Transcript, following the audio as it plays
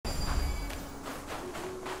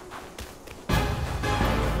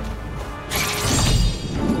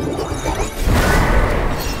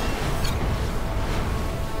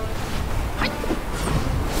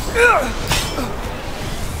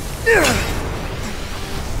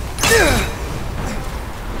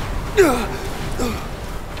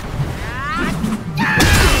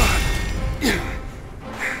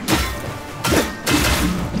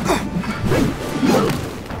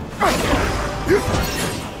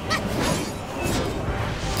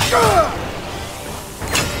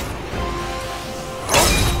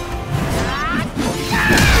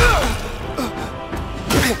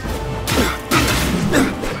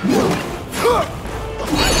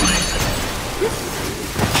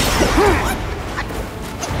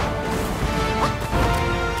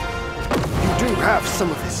Have some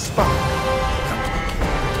of his spark.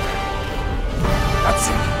 That's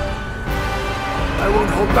it. I won't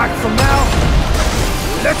hold back from now.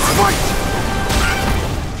 Let's fight!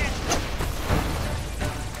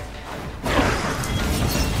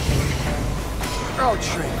 I'll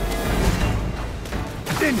train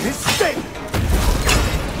in his state.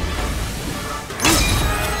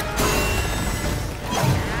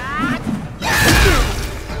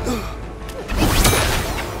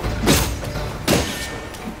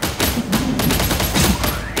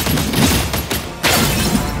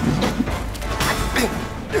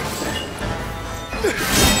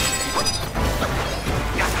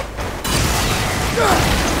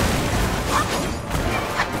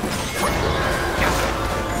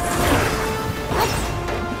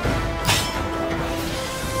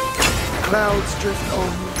 Clouds drift on,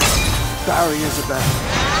 barriers abound.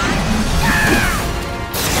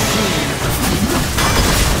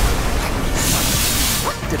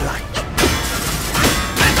 Delight.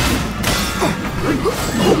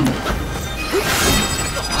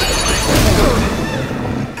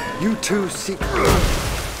 You too seek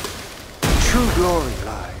true glory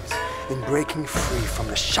lies in breaking free from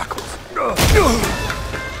the shackles.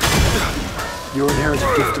 Your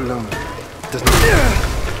inherited gift alone does not.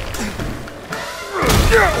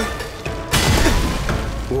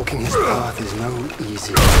 Walking his path is no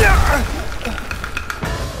easy.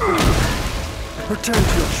 Return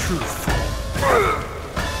to your true form.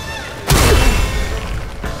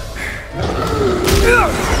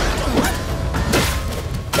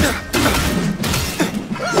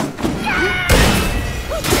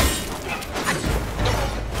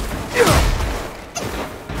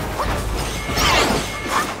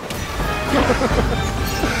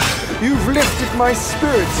 You've lifted my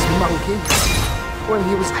spirits, monkey. When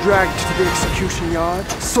he was dragged to the execution yard,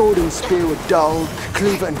 sword and spear were dulled,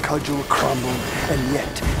 cleaver and cudgel crumbled, and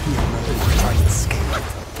yet he emerged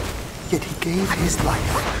unscathed. Yet he gave his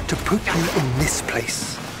life to put you in this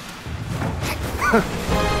place.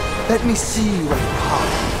 Let me see your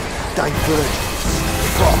path diverges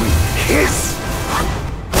from his.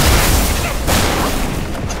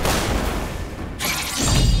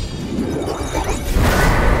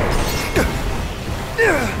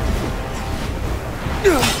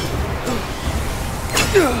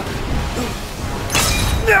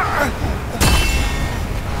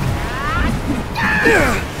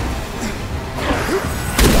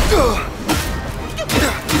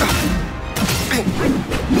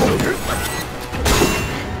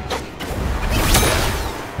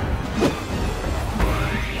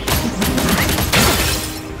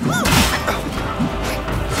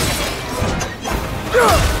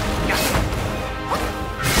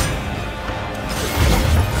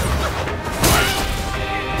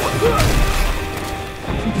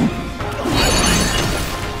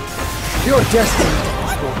 Your destiny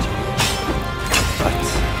brought you here, but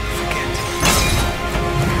forget,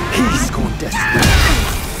 he's gone destiny.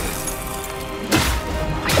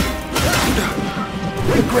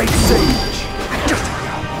 The great sage, just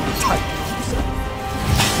how tight himself.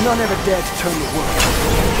 None ever dared to turn the world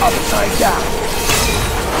upside down.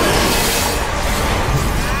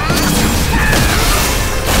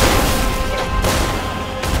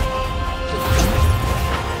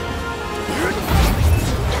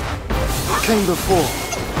 Came before.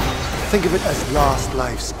 Think of it as last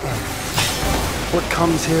life's end. What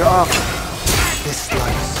comes hereafter, this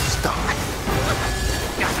life's start.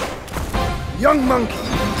 Young monkey,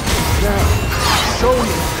 now show me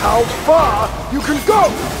how far you can go!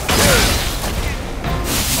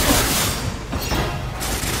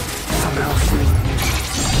 Somehow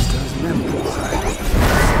stirs memories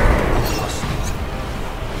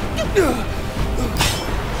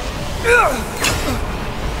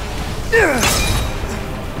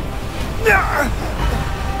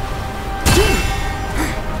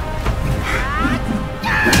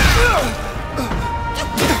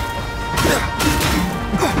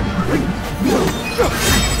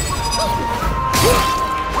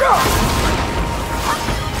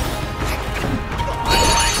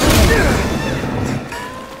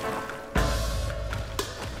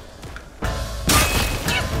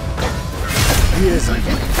Years I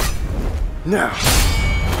wait. Now,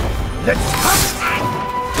 let's hunt!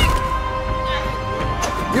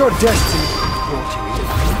 Your destiny brought you here,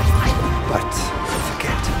 but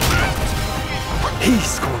forget,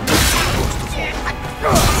 he's gone.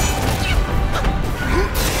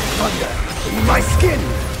 my skin,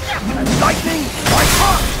 and lightning my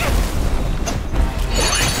heart!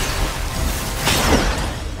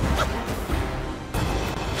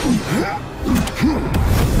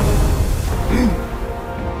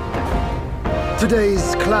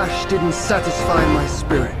 Today's clash didn't satisfy my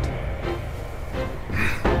spirit.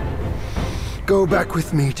 Go back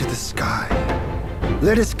with me to the sky.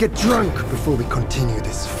 Let us get drunk before we continue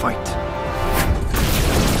this fight.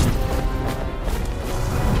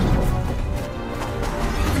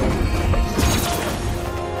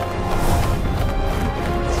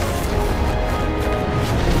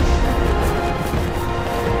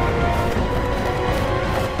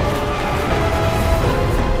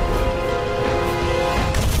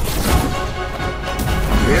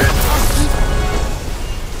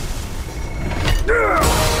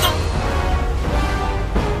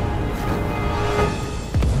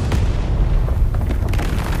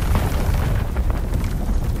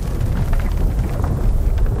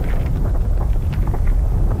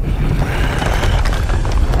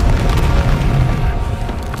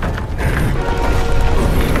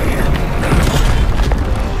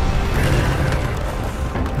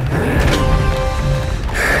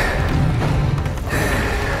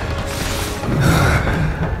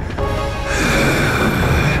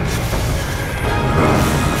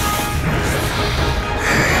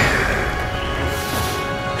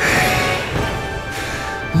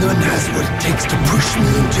 None has what it takes to push me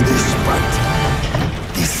into this fight.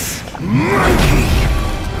 This monkey.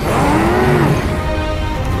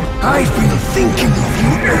 I've been thinking of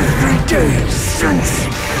you every day since.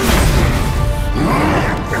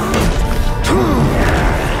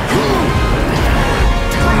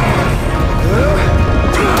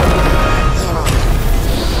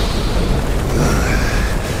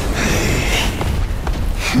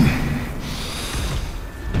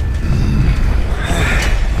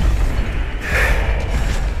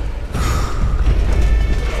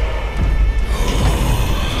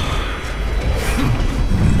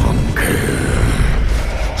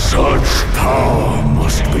 Such power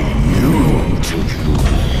must be new to you.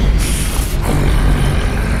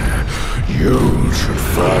 You should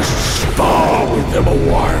first spar with them a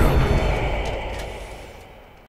while.